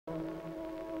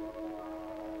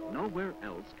Nowhere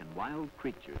else can wild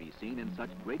creatures be seen in such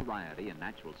great variety in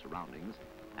natural surroundings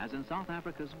as in South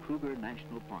Africa's Kruger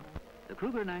National Park. The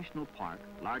Kruger National Park,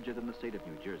 larger than the state of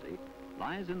New Jersey,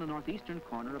 lies in the northeastern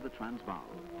corner of the Transvaal.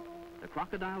 The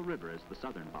Crocodile River is the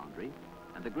southern boundary,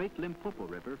 and the great Limpopo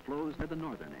River flows near the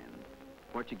northern end.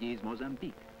 Portuguese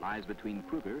Mozambique lies between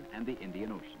Kruger and the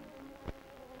Indian Ocean.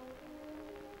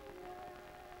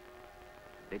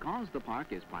 Because the park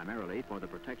is primarily for the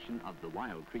protection of the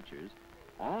wild creatures,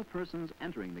 all persons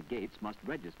entering the gates must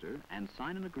register and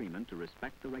sign an agreement to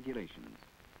respect the regulations.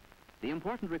 The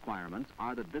important requirements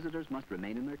are that visitors must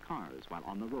remain in their cars while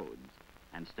on the roads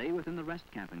and stay within the rest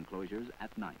camp enclosures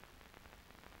at night.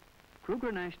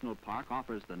 Kruger National Park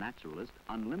offers the naturalist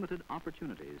unlimited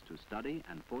opportunities to study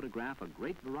and photograph a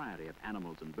great variety of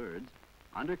animals and birds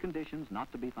under conditions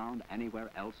not to be found anywhere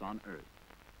else on Earth.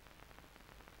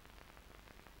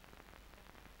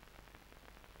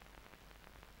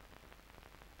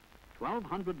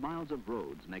 "1,200 miles of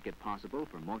roads make it possible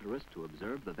for motorists to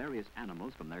observe the various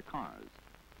animals from their cars.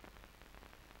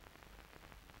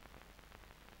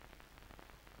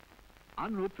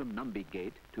 En route from Numbi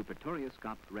Gate to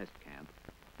Pretoriuskop Rest Camp,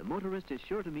 the motorist is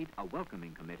sure to meet a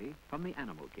welcoming committee from the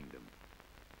animal kingdom.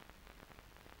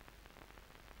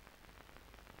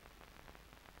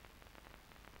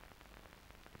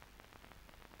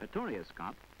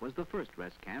 Pretoriuskop was the first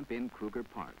rest camp in Kruger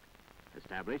Park,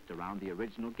 established around the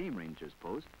original game ranger's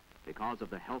post because of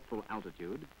the healthful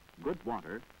altitude, good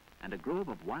water, and a grove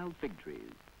of wild fig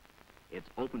trees. It's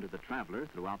open to the traveler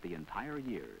throughout the entire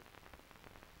year.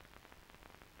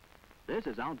 This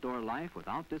is outdoor life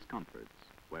without discomforts,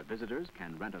 where visitors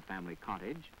can rent a family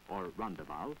cottage or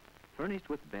rendezvous furnished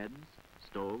with beds,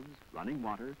 stoves, running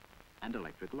water, and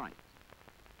electric lights.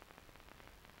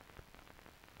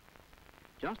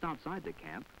 Just outside the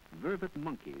camp, vervet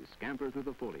monkeys scamper through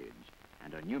the foliage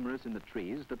and are numerous in the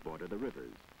trees that border the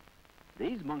rivers.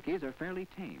 These monkeys are fairly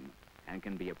tame and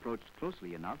can be approached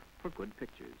closely enough for good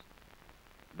pictures.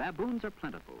 Baboons are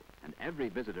plentiful, and every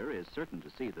visitor is certain to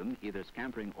see them either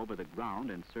scampering over the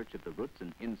ground in search of the roots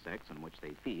and insects on which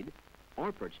they feed,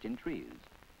 or perched in trees.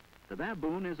 The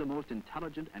baboon is a most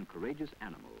intelligent and courageous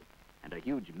animal, and a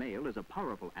huge male is a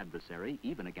powerful adversary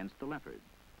even against the leopard.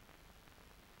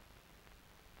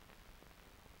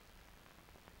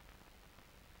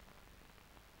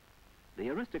 The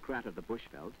aristocrat of the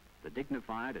bushveld, the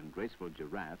dignified and graceful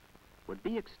giraffe, would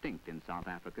be extinct in South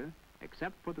Africa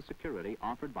except for the security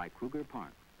offered by Kruger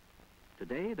Park.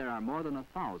 Today, there are more than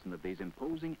 1,000 of these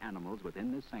imposing animals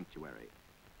within this sanctuary.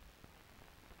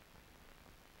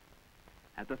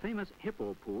 At the famous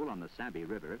Hippo Pool on the Sabie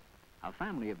River, a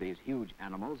family of these huge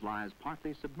animals lies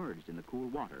partly submerged in the cool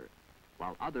water,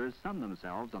 while others sun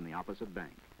themselves on the opposite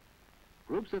bank.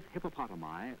 Groups of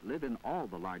hippopotami live in all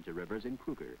the larger rivers in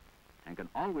Kruger and can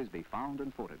always be found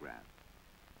and photographed.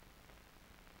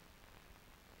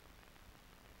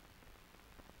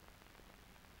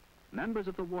 Members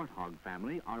of the warthog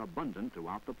family are abundant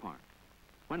throughout the park.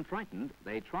 When frightened,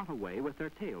 they trot away with their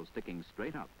tails sticking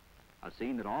straight up, a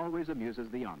scene that always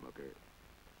amuses the onlooker.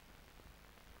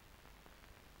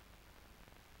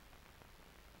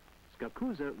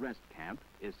 Skukuza Rest Camp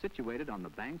is situated on the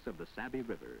banks of the Sabie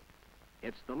River.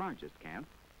 It's the largest camp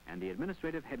and the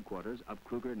administrative headquarters of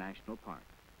Kruger National Park.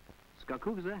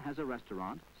 Skukuza has a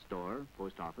restaurant, store,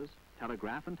 post office,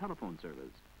 telegraph, and telephone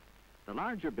service. The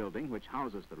larger building, which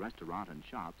houses the restaurant and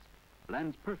shops,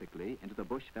 blends perfectly into the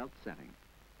bushveld setting.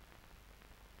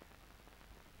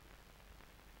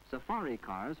 Safari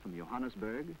cars from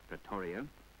Johannesburg, Pretoria,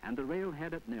 and the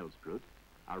railhead at Nelspruit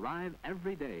arrive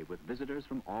every day with visitors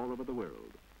from all over the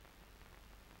world.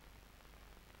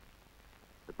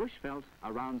 The bushveld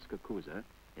around Skukuza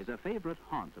is a favorite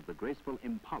haunt of the graceful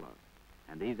impala,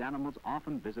 and these animals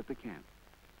often visit the camp.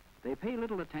 They pay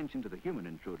little attention to the human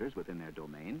intruders within their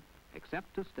domain,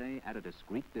 except to stay at a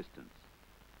discreet distance.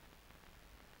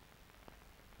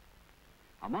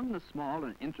 Among the small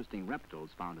and interesting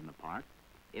reptiles found in the park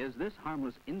is this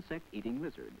harmless insect-eating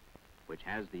lizard, which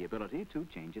has the ability to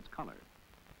change its color.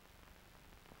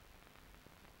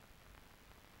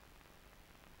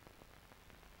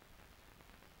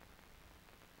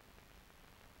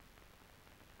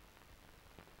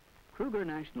 Kruger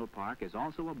National Park is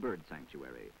also a bird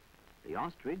sanctuary. The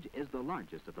ostrich is the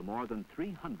largest of the more than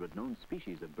 300 known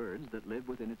species of birds that live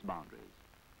within its boundaries.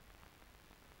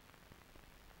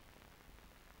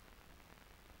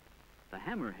 The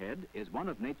hammerhead is one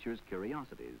of nature's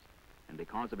curiosities, and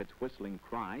because of its whistling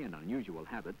cry and unusual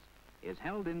habits, is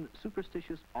held in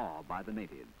superstitious awe by the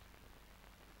natives.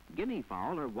 Guinea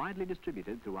fowl are widely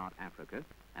distributed throughout Africa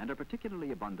and are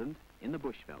particularly abundant in the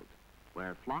bushveld.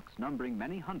 where flocks numbering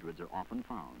many hundreds are often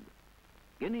found.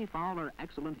 Guinea fowl are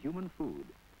excellent human food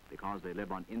because they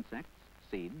live on insects,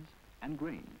 seeds, and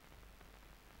grain.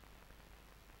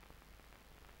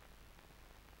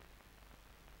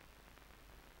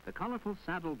 The colorful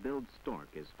saddle-billed stork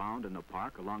is found in the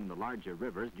park along the larger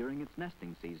rivers during its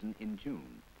nesting season in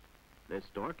June. This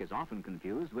stork is often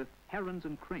confused with herons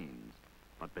and cranes,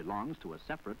 but belongs to a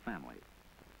separate family.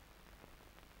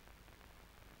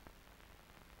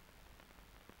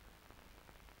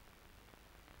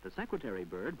 The secretary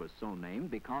bird was so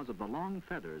named because of the long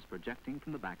feathers projecting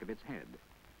from the back of its head.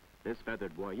 This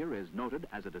feathered warrior is noted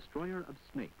as a destroyer of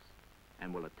snakes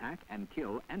and will attack and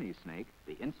kill any snake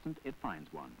the instant it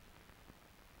finds one.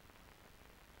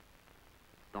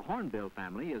 The hornbill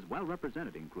family is well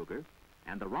represented in Kruger,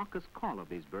 and the raucous call of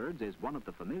these birds is one of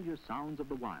the familiar sounds of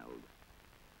the wild.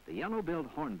 The yellow-billed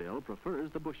hornbill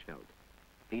prefers the bushveld,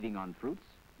 feeding on fruits,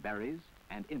 berries,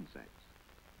 and insects.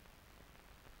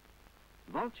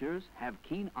 Vultures have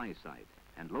keen eyesight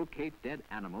and locate dead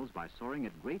animals by soaring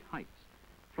at great heights,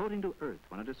 floating to earth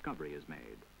when a discovery is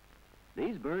made.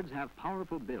 These birds have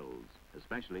powerful bills,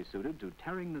 especially suited to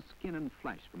tearing the skin and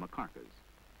flesh from a carcass.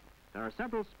 There are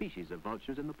several species of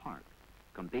vultures in the park,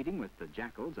 competing with the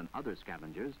jackals and other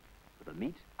scavengers for the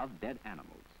meat of dead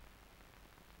animals.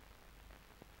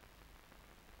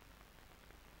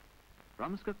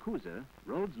 From Skukuza,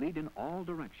 roads lead in all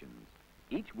directions,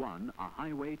 each one a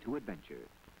highway to adventure.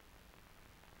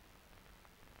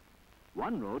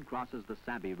 One road crosses the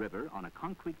Sabie River on a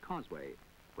concrete causeway,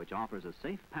 which offers a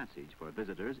safe passage for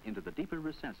visitors into the deeper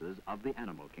recesses of the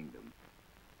animal kingdom.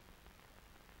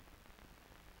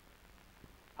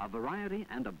 A variety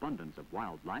and abundance of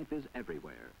wildlife is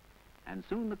everywhere, and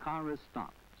soon the car is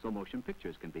stopped so motion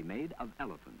pictures can be made of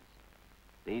elephants.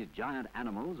 These giant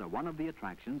animals are one of the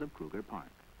attractions of Kruger Park.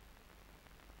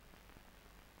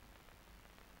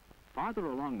 Farther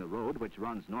along the road, which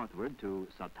runs northward to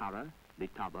Satara,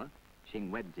 Litaba,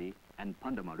 Shingwedzi, and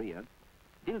Pandamaria,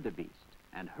 wildebeest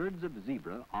and herds of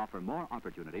zebra offer more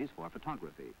opportunities for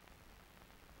photography.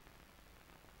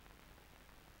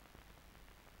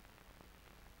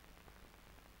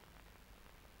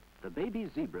 The baby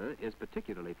zebra is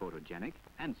particularly photogenic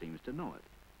and seems to know it.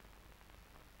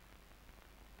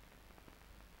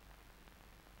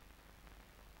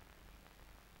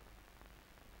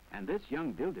 And this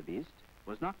young wildebeest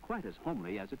was not quite as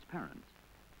homely as its parents.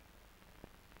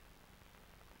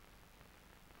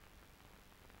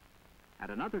 At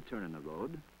another turn in the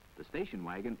road, the station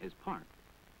wagon is parked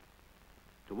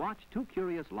to watch two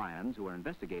curious lions who are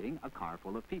investigating a car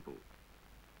full of people.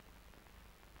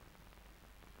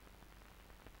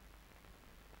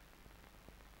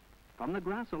 From the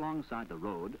grass alongside the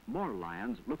road, more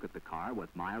lions look at the car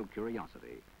with mild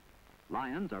curiosity.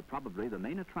 Lions are probably the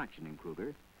main attraction in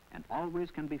Kruger and always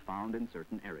can be found in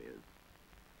certain areas.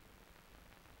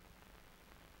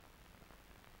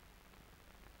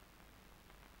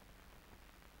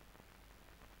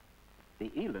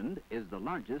 The eland is the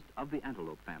largest of the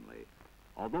antelope family.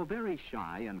 Although very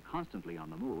shy and constantly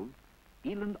on the move,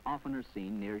 eland often are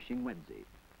seen near Shingwedzi.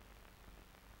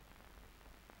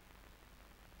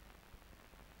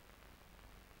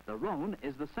 The roan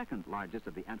is the second largest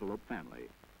of the antelope family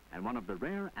and one of the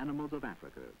rare animals of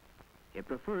Africa. It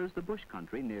prefers the bush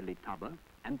country near Litaba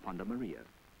and Pandamaria.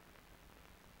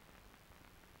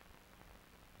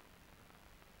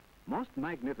 Most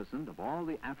magnificent of all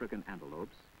the African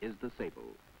antelopes is the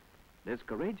sable. This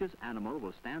courageous animal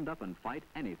will stand up and fight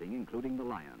anything, including the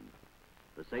lion.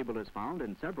 The sable is found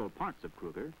in several parts of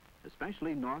Kruger,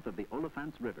 especially north of the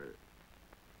Olifants River.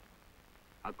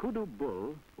 A kudu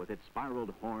bull, with its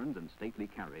spiraled horns and stately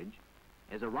carriage,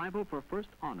 is a rival for first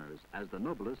honors as the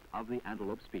noblest of the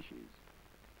antelope species.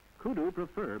 Kudu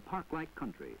prefer park-like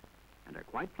country and are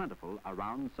quite plentiful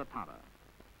around Satara.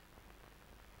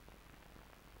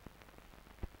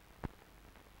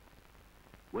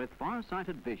 With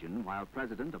far-sighted vision while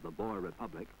president of the Boer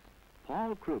Republic,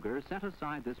 Paul Kruger set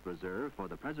aside this preserve for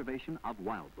the preservation of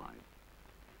wildlife.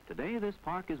 Today this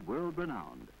park is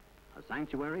world-renowned, a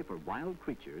sanctuary for wild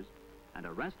creatures and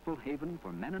a restful haven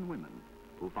for men and women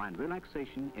who find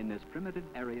relaxation in this primitive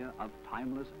area of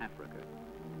timeless Africa.